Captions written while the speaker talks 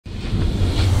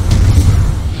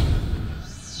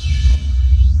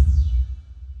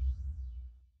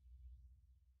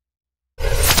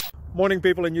Morning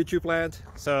people in YouTube land.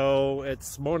 So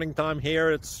it's morning time here.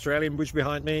 It's Australian bush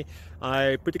behind me.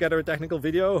 I put together a technical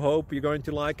video. Hope you're going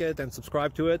to like it and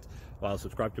subscribe to it. Well,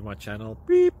 subscribe to my channel.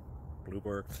 Beep.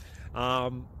 Blooper.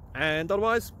 And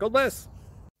otherwise, God bless.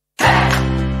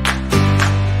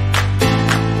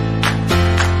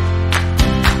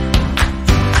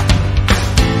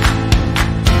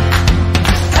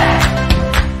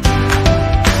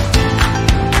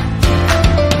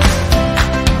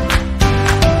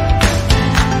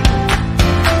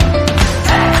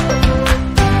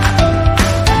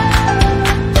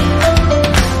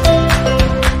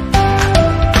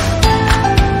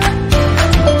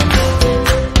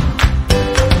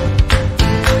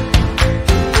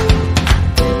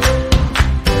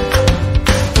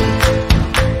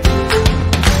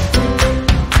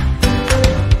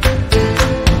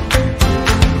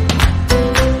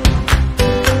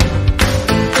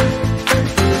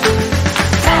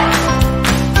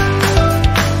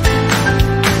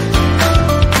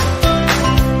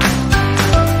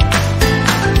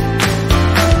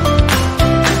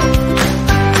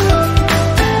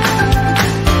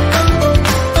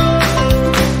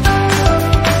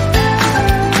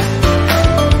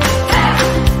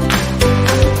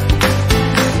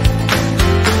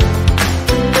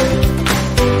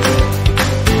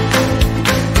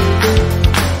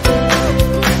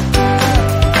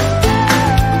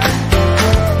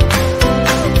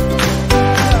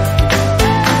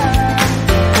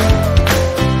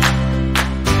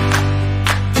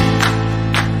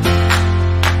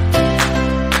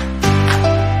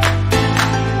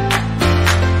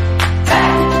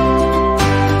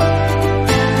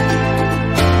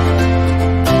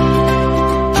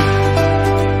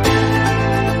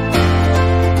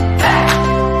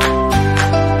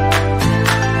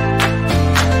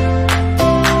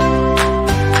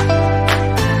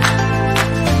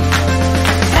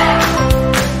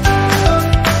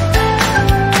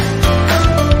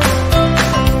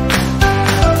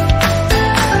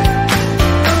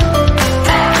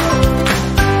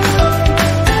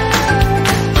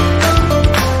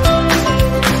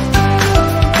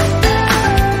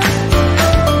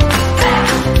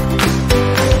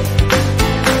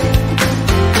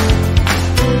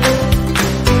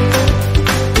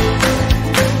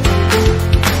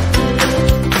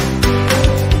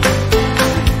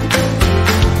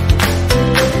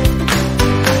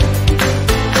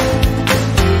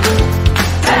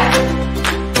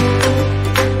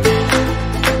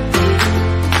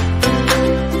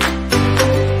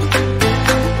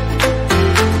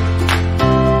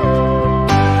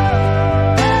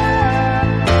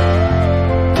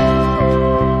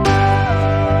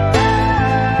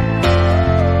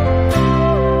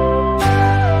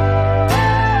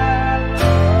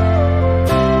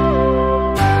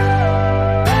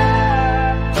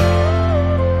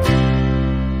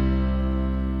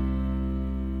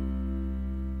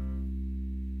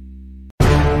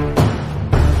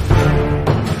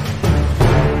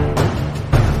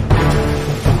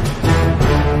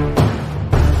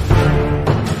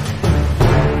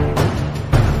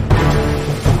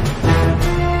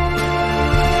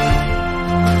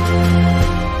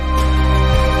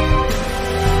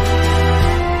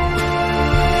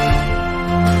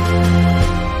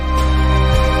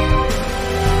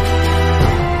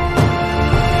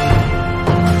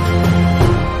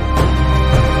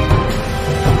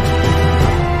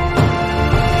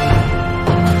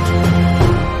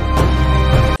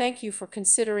 Thank you for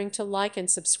considering to like and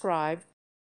subscribe.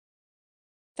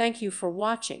 Thank you for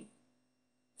watching.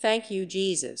 Thank you,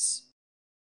 Jesus.